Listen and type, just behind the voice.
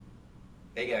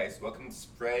Hey guys, welcome to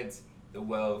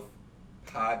Spreadthewealth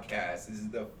podcast. This is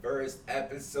the first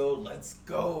episode. Let's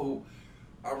go.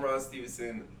 I'm Ron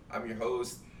Stevenson. I'm your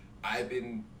host. I've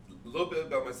been a little bit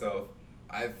about myself.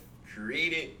 I've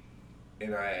created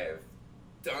and I have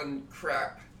done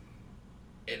crap,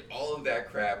 and all of that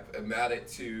crap amounted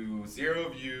to 0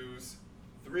 views,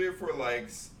 3 or 4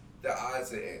 likes, the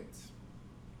odds it ends.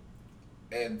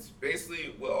 And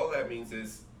basically, what all that means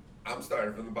is I'm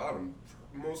starting from the bottom,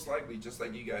 most likely just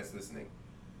like you guys listening.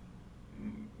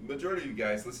 Majority of you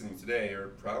guys listening today are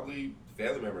probably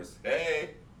family members.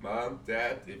 Hey, mom,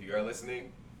 dad, if you are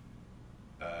listening,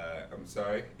 I'm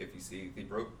sorry if you see they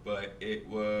broke, but it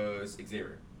was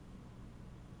Xavier.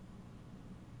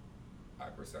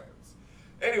 Awkward silence.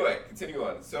 Anyway, continue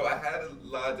on. So I had a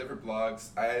lot of different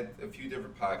blogs. I had a few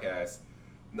different podcasts.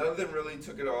 None of them really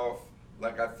took it off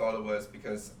like I thought it was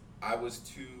because I was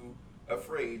too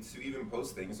afraid to even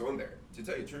post things on there. To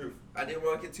tell you the truth, I didn't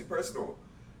want to get too personal.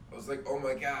 I was like, oh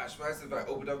my gosh, what if I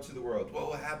opened up to the world? What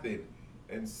will happen?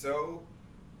 And so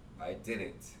I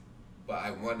didn't. But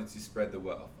I wanted to spread the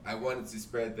wealth. I wanted to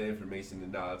spread the information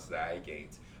and knowledge that I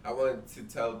gained. I wanted to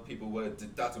tell people what a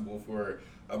deductible for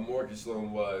a mortgage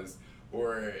loan was,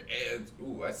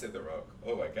 I said that wrong.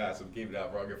 Oh my gosh, I'm giving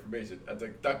out wrong information. A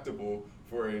deductible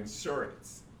for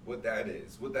insurance. What that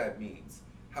is, what that means.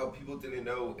 How people didn't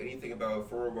know anything about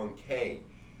 401k.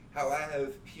 How I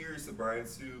have peers of mine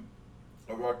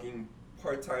who are working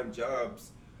part-time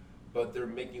jobs, but they're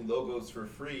making logos for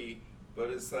free. But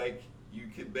it's like you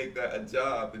could make that a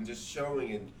job and just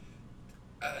showing and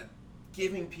uh,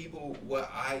 giving people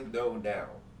what I know now,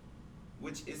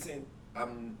 which isn't.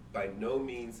 I'm by no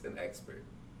means an expert.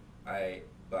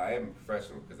 But I am a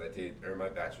professional because I did earn my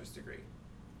bachelor's degree.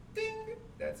 Ding!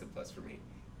 That's a plus for me.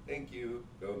 Thank you.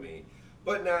 Go me.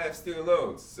 But now I have student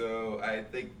loans, so I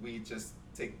think we just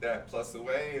take that plus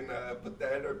away and put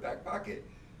that in our back pocket.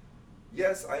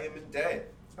 Yes, I am in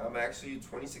debt. I'm actually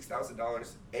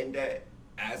 $26,000 in debt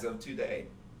as of today.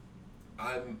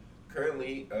 I'm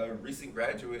currently a recent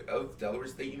graduate of Delaware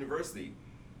State University,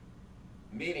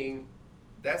 meaning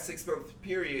that 6 month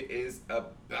period is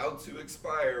about to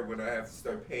expire when I have to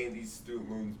start paying these student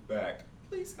loans back.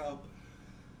 Please help.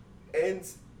 And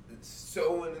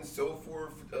so on and so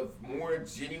forth of more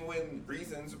genuine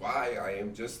reasons why I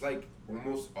am just like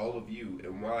almost all of you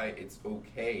and why it's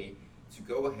okay to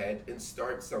go ahead and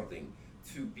start something,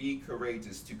 to be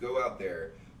courageous, to go out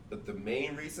there. But the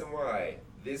main reason why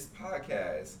this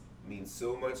podcast means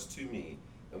so much to me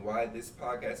and why this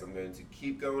podcast I'm going to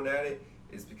keep going at it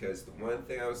is because the one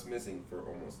thing I was missing for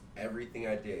almost everything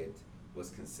I did was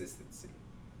consistency.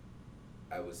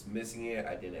 I was missing it.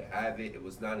 I didn't have it. It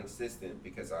was non-existent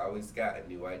because I always got a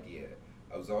new idea.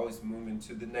 I was always moving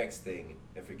to the next thing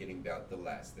and forgetting about the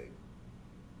last thing.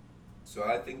 So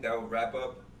I think that will wrap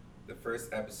up the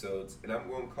first episodes, and I'm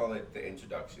going to call it the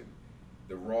introduction,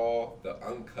 the raw, the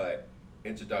uncut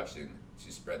introduction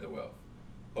to Spread the Wealth.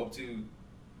 Hope to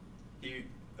hear.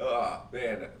 Oh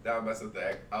man, that I messed up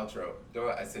the outro.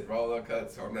 I said raw uncut,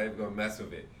 so I'm not even gonna mess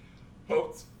with it.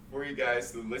 Hope for you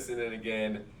guys to listen in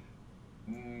again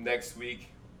next week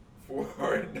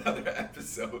for another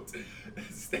episode.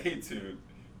 Stay tuned.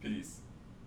 Peace.